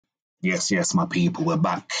Yes, my people, we're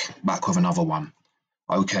back with another one.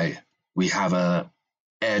 Okay, we have a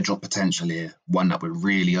airdrop potential here, one that we're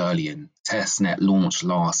really early in. Testnet launched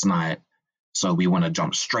last night, so we want to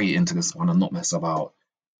jump straight into this one and not mess about.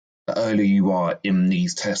 The earlier you are in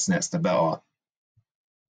these testnets, the better.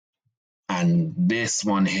 And this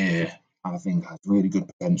one here, I think, has really good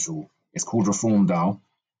potential. It's called Reform DAO.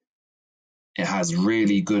 It has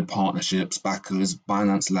really good partnerships, backers,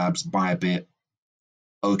 Binance Labs, Bybit,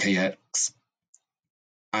 OKX,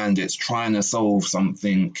 and it's trying to solve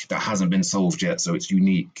something that hasn't been solved yet, so it's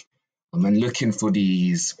unique. And when looking for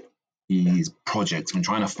these projects, when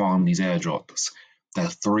trying to farm these airdrops, there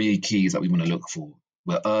are three keys that we want to look for.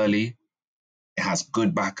 We're early, it has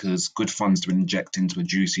good backers, good funds to inject into a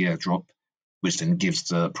juicy airdrop, which then gives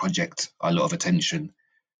the project a lot of attention,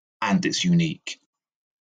 and it's unique.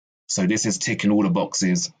 So this is ticking all the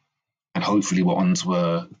boxes, and hopefully we're onto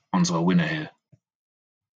a winner here.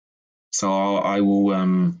 So I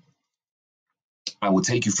will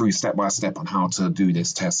take you through step by step on how to do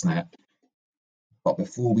this testnet. But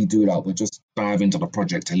before we do that, we'll just dive into the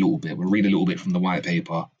project a little bit. We'll read a little bit from the white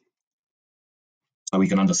paper so we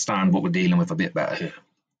can understand what we're dealing with a bit better here.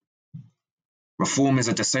 Reform is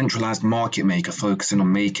a decentralized market maker focusing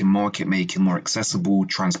on making market making more accessible,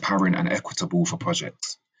 transparent, and equitable for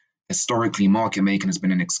projects. Historically, market making has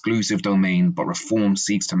been an exclusive domain, but Reform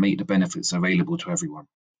seeks to make the benefits available to everyone.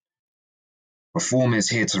 Reform is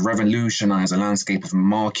here to revolutionize the landscape of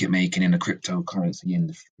market making in the cryptocurrency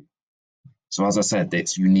industry. So as I said,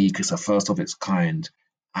 it's unique, it's a first of its kind,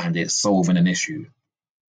 and it's solving an issue.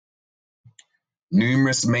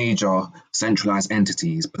 Numerous major centralized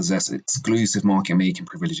entities possess exclusive market making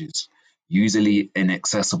privileges, usually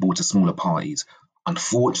inaccessible to smaller parties.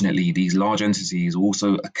 Unfortunately, these large entities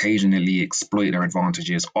also occasionally exploit their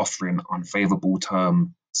advantages, offering unfavorable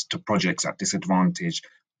terms to projects that disadvantage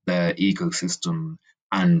their ecosystem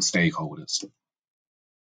and stakeholders.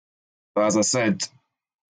 But as I said,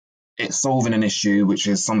 it's solving an issue, which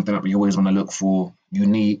is something that we always want to look for.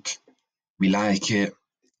 Unique, we like it.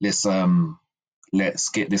 Let's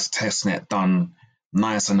get this testnet done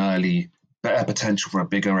nice and early. Better potential for a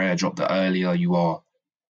bigger airdrop the earlier you are.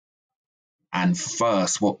 And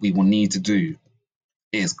first, what we will need to do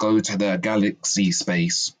is go to the Galaxy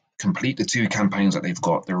space, complete the 2 campaigns that they've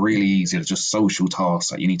got. They're really easy. They're just social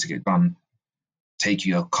tasks that you need to get done. Take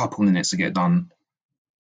you a couple minutes to get done.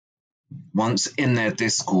 Once in their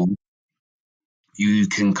Discord, you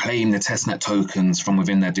can claim the testnet tokens from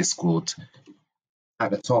within their Discord.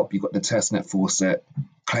 At the top, you've got the testnet faucet,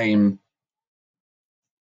 claim,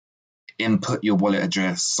 input your wallet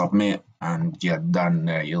address, submit, and you're done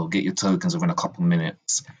there. You'll get your tokens within a couple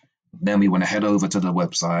minutes. Then we want to head over to the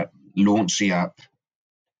website, launch the app,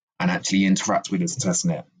 and actually interact with this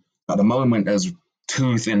testnet. At the moment, there's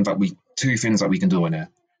two things that we can do in there.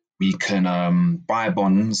 We can buy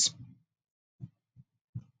bonds,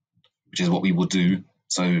 which is what we will do.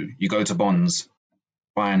 So you go to bonds,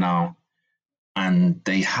 buy now, and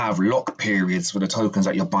they have lock periods for the tokens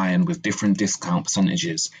that you're buying with different discount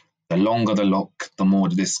percentages. The longer the lock, the more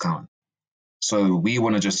the discount. So we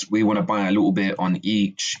want to buy a little bit on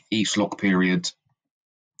each lock period.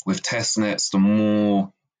 With testnets, the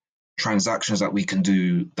more transactions that we can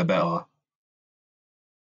do, the better.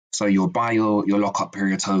 So you'll buy your lockup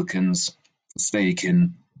period tokens for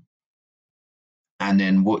staking, and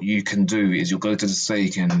then what you can do is you'll go to the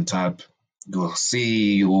staking tab, you'll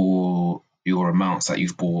see your amounts that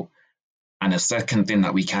you've bought, and the second thing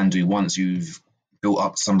that we can do once you've built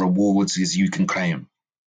up some rewards is you can claim.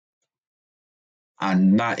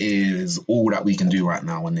 And that is all that we can do right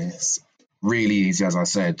now on this. Really easy, as I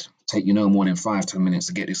said. Take you no more than 5-10 minutes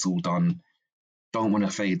to get this all done. Don't want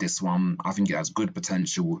to fade this one. I think it has good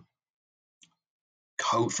potential.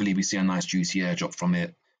 Hopefully we see a nice juicy airdrop from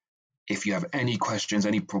it. If you have any questions,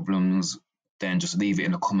 any problems, then just leave it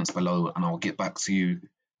in the comments below and I'll get back to you.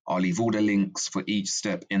 I'll leave all the links for each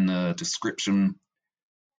step in the description.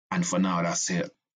 And for now, that's it.